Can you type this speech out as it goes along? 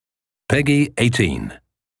Peggy 18.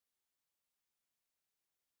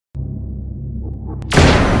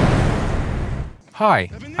 Hi,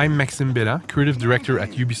 I'm Maxime Bella, Creative Director at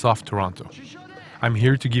Ubisoft Toronto. I'm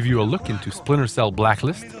here to give you a look into Splinter Cell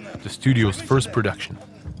Blacklist, the studio's first production.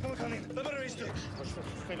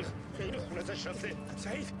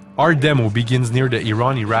 Our demo begins near the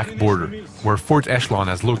Iran-Iraq border, where Fort Echelon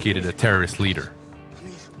has located a terrorist leader.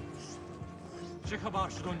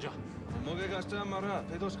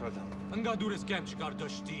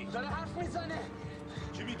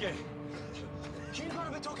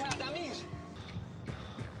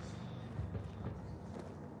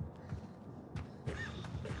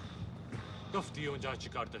 گفتی اونجا چی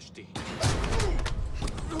کار داشتی؟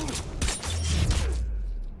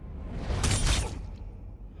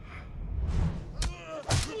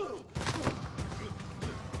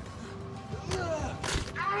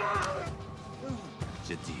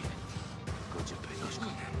 جدی کجا پیداش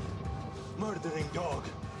کنم؟ Murdering dog.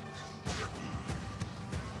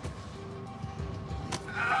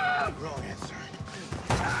 Wrong answer.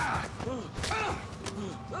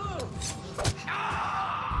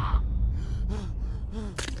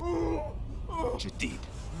 Jadid.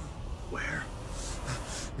 Where?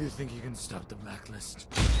 You think you can stop the Blacklist?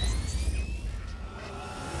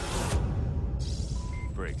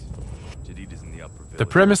 Breaks. Jadid is in the upper village. The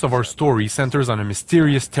premise of our story centers on a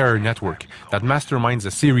mysterious terror network that masterminds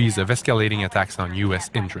a series of escalating attacks on U.S.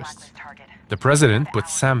 interests. The president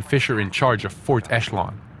puts Sam Fisher in charge of Fort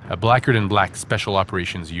Echelon, a blacker-than-black special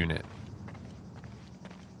operations unit.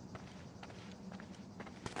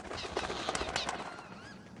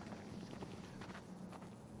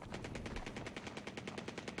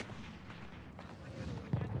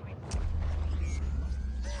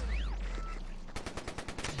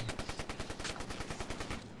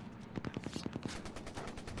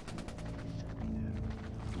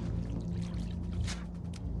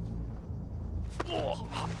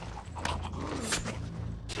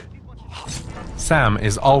 Sam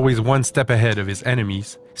is always one step ahead of his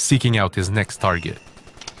enemies, seeking out his next target.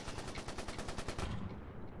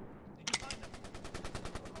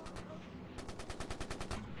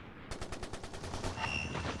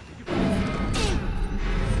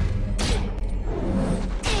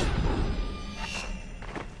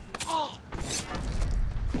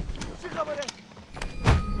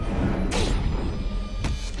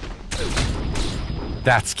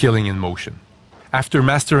 That's killing in motion. After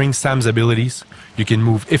mastering Sam's abilities, you can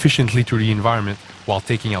move efficiently through the environment while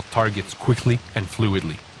taking out targets quickly and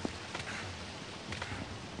fluidly.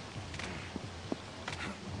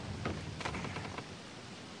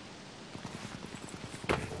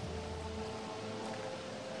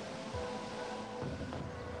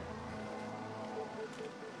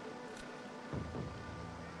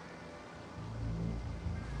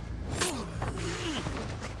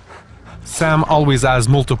 Sam always has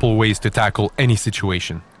multiple ways to tackle any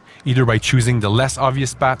situation, either by choosing the less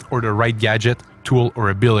obvious path or the right gadget, tool, or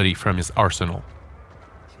ability from his arsenal.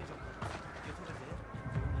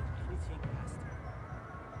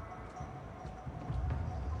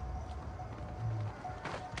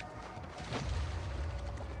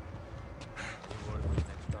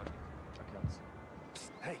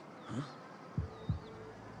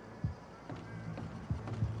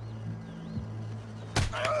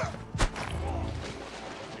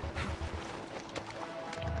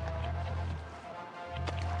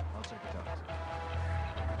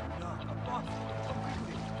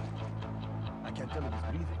 I can't tell if he's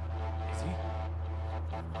breathing. Is he?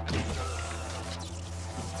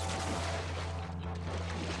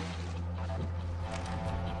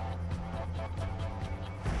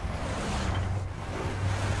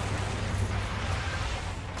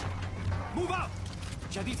 Move out!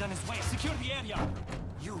 Jadid's on his way. Secure the area.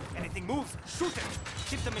 You, anything moves, shoot it.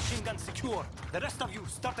 Keep the machine gun secure. The rest of you,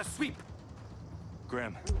 start a sweep.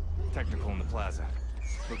 Graham, technical in the plaza.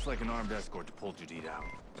 Looks like an armed escort to pull Jadid out.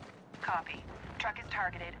 Copy. Truck is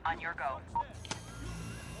targeted. On your go.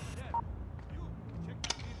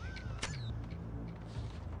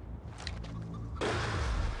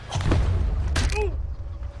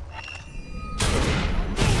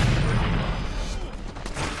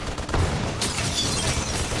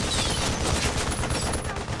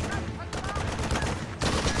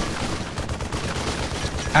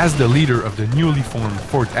 As the leader of the newly formed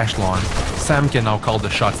Fort Echelon, Sam can now call the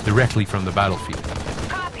shots directly from the battlefield.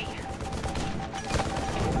 Copy.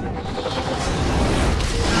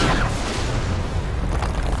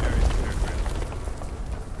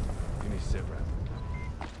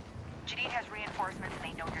 Jadid has reinforcements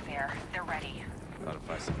and they know you're there. They're ready. Not if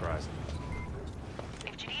I surprise him.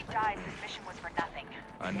 If Jadid dies, this mission was for nothing.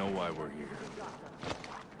 I know. know why we're here.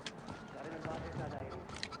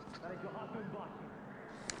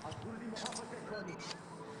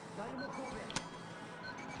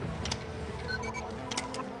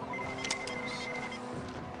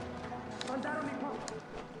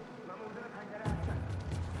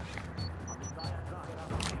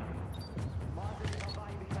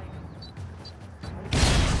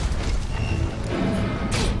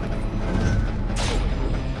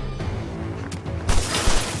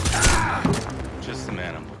 Just the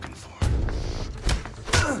man I'm looking for.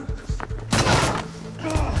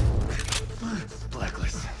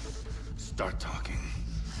 Blacklist. Start talking.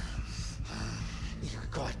 You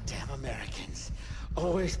goddamn Americans.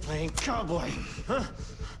 Always playing cowboy, huh?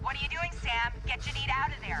 What are you doing, Sam? Get Janine out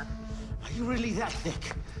of there. Are you really that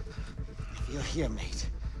thick? If you're here, mate,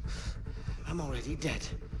 I'm already dead.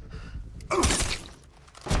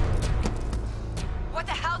 What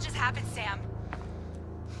the hell just happened, Sam?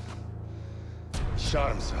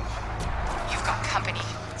 Shot himself. You've got company.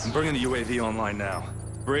 I'm bringing the UAV online now.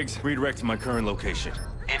 Briggs, redirect to my current location.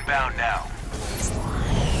 Inbound now.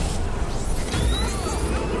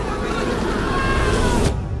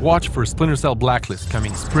 Watch for Splinter Cell Blacklist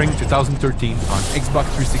coming spring 2013 on Xbox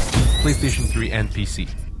 360, PlayStation 3 and PC.